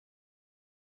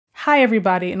Hi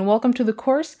everybody, and welcome to the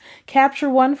course Capture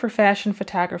One for Fashion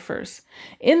Photographers.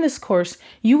 In this course,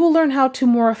 you will learn how to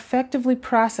more effectively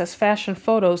process fashion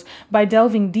photos by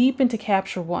delving deep into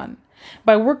Capture One.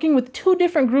 By working with two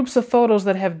different groups of photos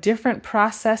that have different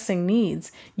processing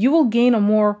needs, you will gain a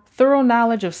more thorough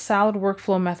knowledge of solid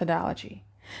workflow methodology.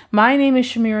 My name is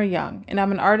Shamira Young, and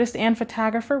I'm an artist and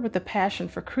photographer with a passion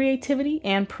for creativity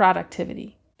and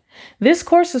productivity. This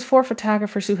course is for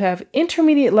photographers who have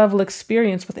intermediate level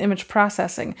experience with image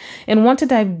processing and want to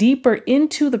dive deeper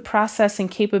into the processing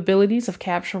capabilities of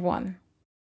Capture One.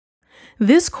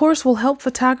 This course will help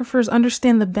photographers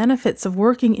understand the benefits of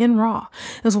working in RAW,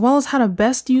 as well as how to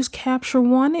best use Capture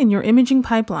One in your imaging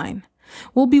pipeline.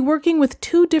 We'll be working with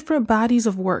two different bodies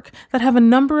of work that have a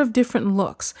number of different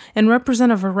looks and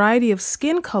represent a variety of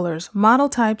skin colors, model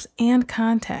types, and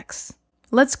contexts.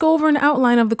 Let's go over an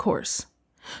outline of the course.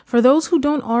 For those who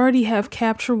don't already have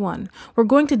Capture One, we're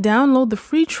going to download the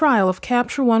free trial of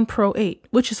Capture One Pro 8,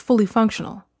 which is fully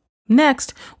functional.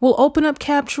 Next, we'll open up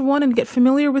Capture One and get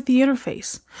familiar with the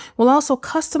interface. We'll also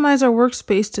customize our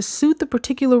workspace to suit the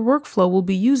particular workflow we'll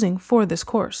be using for this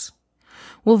course.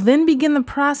 We'll then begin the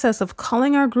process of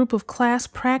culling our group of class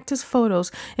practice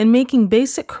photos and making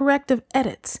basic corrective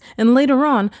edits, and later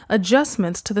on,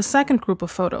 adjustments to the second group of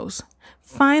photos.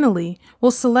 Finally,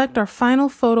 we'll select our final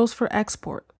photos for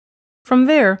export. From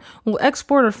there, we'll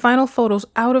export our final photos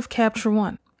out of Capture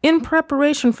One, in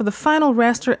preparation for the final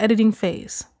raster editing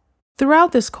phase.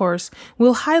 Throughout this course,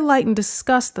 we'll highlight and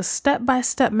discuss the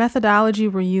step-by-step methodology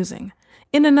we're using.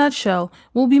 In a nutshell,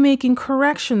 we'll be making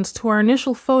corrections to our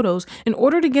initial photos in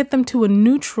order to get them to a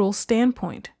neutral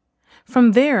standpoint.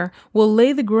 From there, we'll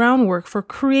lay the groundwork for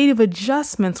creative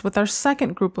adjustments with our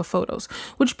second group of photos,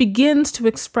 which begins to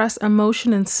express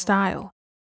emotion and style.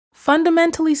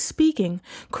 Fundamentally speaking,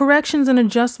 corrections and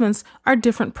adjustments are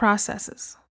different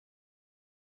processes.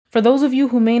 For those of you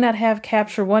who may not have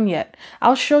Capture One yet,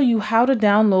 I'll show you how to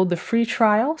download the free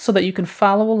trial so that you can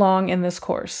follow along in this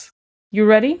course. You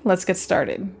ready? Let's get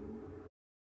started.